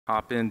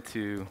hop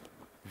into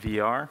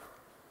VR.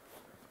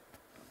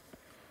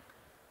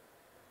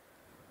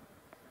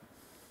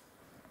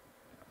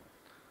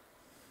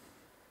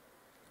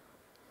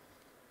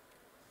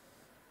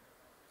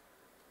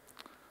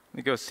 Let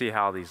me go see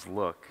how these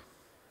look.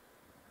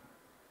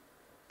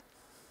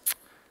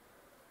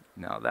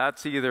 Now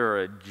that's either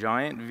a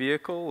giant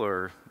vehicle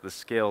or the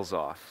scale's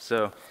off.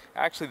 So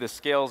actually the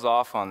scale's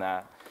off on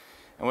that.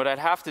 And what I'd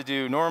have to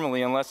do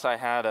normally, unless I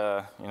had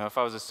a, if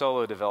I was a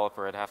solo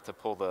developer, I'd have to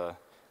pull the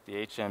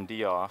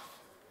HMD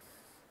off.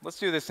 Let's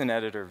do this in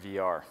Editor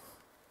VR.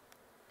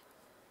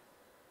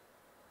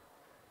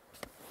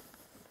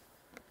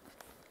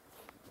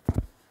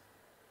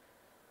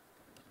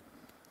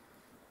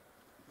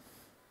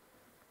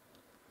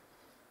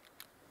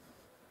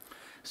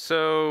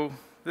 So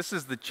this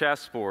is the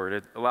chessboard.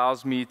 It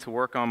allows me to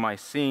work on my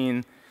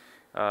scene,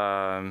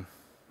 the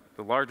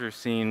larger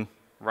scene,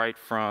 right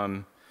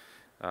from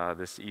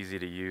this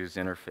easy-to-use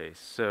interface.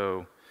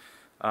 So,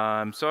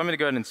 I'm going to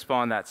go ahead and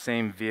spawn that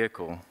same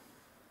vehicle.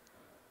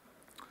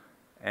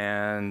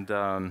 And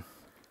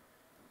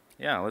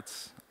yeah,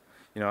 let's,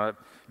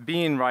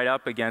 being right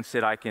up against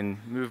it, I can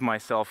move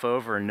myself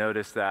over and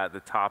notice that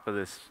the top of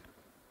this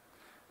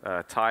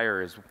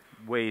tire is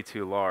way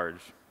too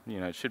large.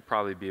 It should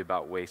probably be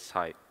about waist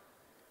height.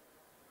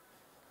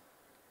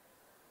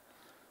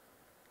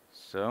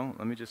 So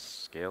let me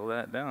just scale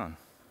that down.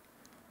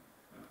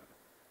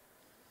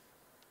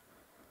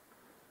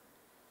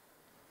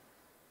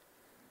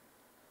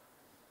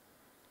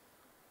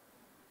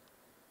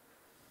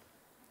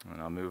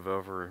 And I'll move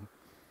over.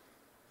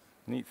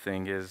 Neat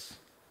thing is,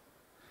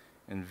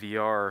 in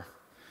VR,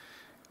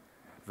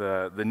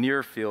 the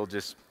near field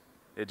just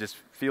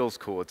feels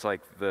cool. It's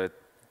like the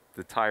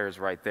tire's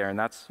right there, and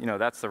that's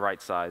the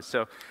right size.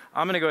 So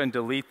I'm going to go ahead and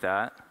delete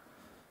that.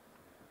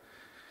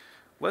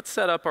 Let's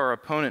set up our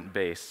opponent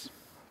base.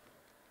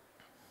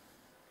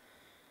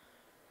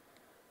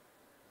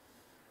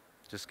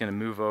 Just going to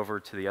move over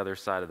to the other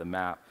side of the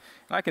map.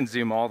 And I can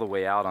zoom all the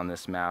way out on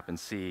this map and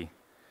see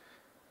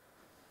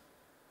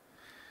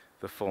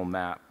the full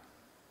map.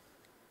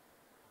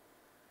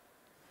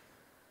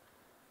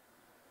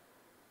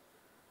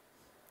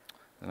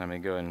 And I'm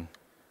going to go and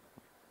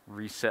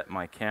reset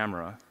my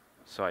camera.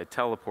 So I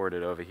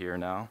teleported over here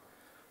now.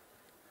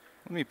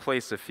 Let me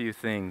place a few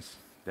things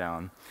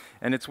down.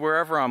 And it's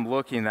wherever I'm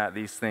looking that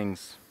these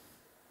things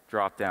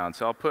drop down.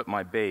 So I'll put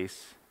my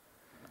base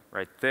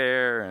right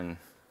there, and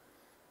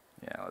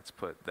yeah, let's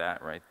put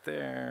that right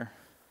there.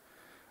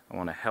 I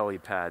want a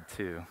helipad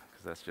too,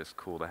 because that's just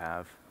cool to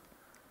have.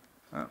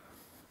 Oh.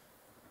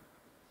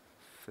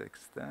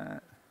 Fix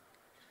that.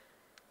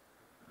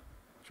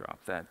 Drop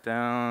that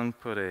down,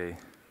 put a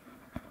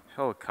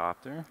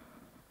helicopter.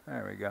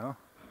 There we go.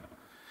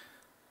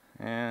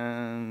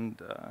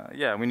 And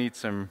yeah, we need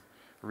some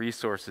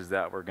resources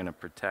that we're going to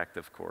protect,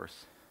 of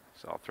course.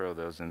 So I'll throw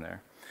those in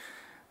there.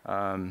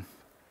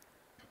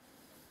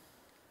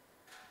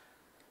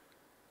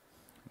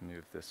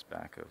 Move this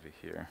back over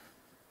here.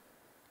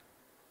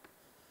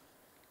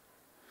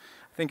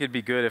 I think it'd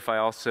be good if I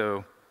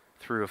also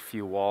threw a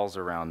few walls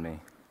around me.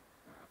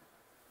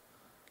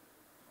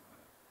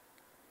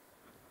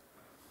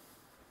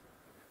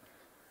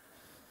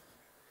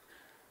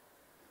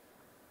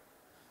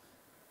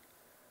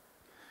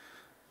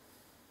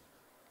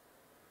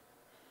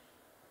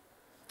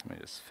 Let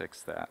me just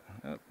fix that.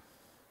 Oh.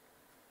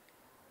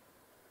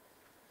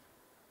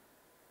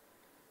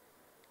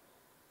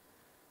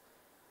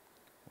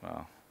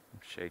 Wow, I'm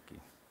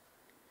shaky.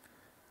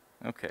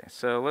 Okay,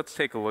 so let's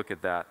take a look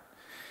at that.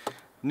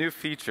 New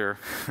feature.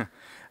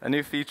 A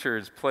new feature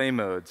is play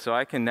mode. So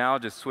I can now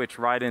just switch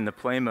right into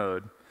play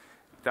mode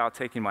without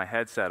taking my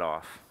headset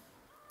off.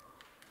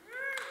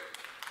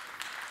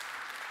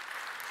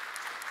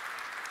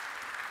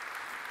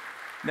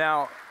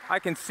 Now, I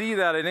can see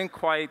that I didn't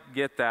quite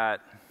get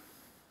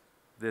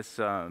this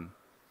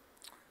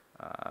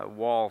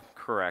wall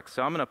correct.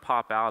 So I'm going to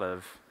pop out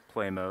of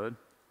play mode.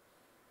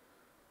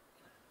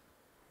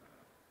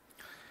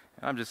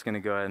 And I'm just going to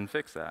go ahead and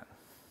fix that.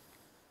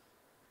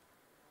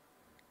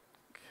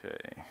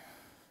 Okay.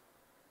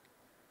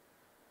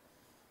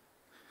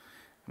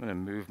 I'm going to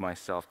move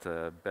myself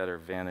to a better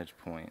vantage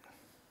point.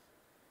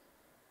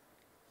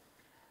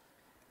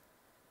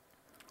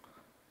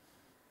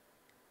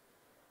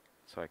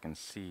 So I can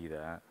see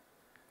that.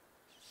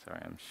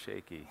 Sorry, I'm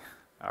shaky.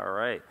 All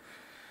right,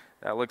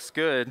 that looks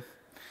good.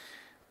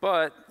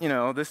 But,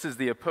 this is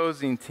the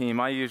opposing team.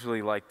 I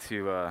usually like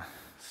to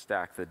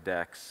stack the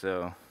decks.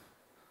 So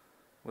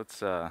let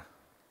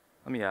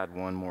me add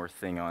one more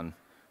thing on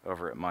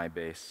over at my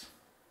base.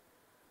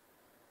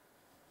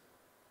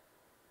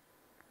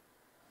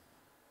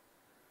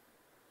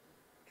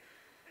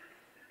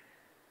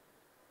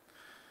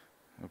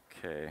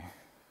 Okay.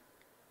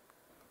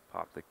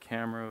 Pop the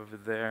camera over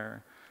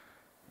there.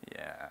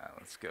 Yeah,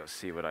 let's go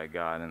see what I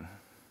got. And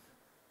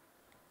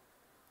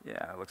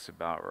yeah, it looks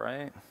about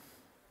right.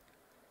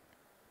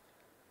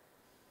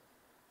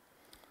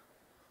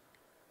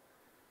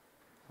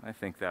 I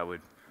think that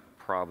would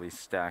probably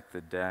stack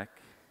the deck.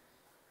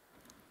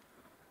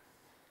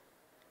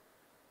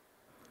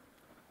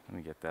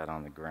 me get that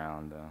on the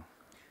ground,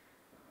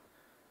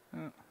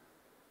 though.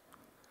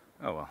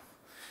 Oh, well.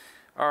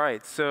 All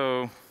right,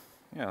 so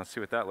yeah, let's see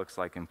what that looks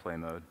like in play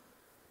mode.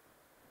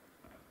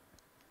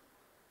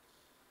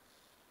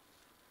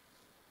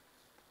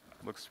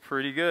 Looks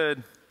pretty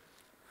good.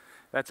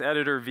 That's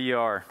Editor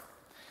VR.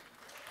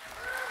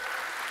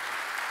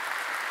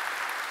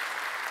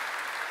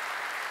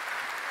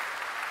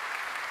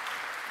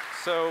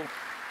 So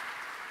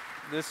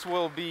this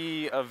will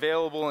be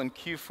available in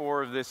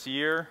Q4 of this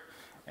year,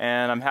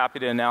 and I'm happy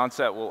to announce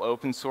that we'll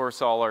open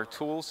source all our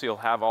tools, so you'll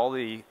have all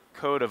the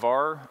code of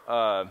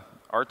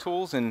our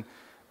tools, and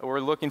we're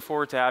looking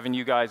forward to having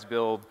you guys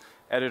build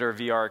Editor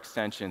VR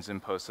extensions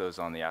and post those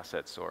on the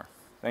asset store.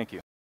 Thank you.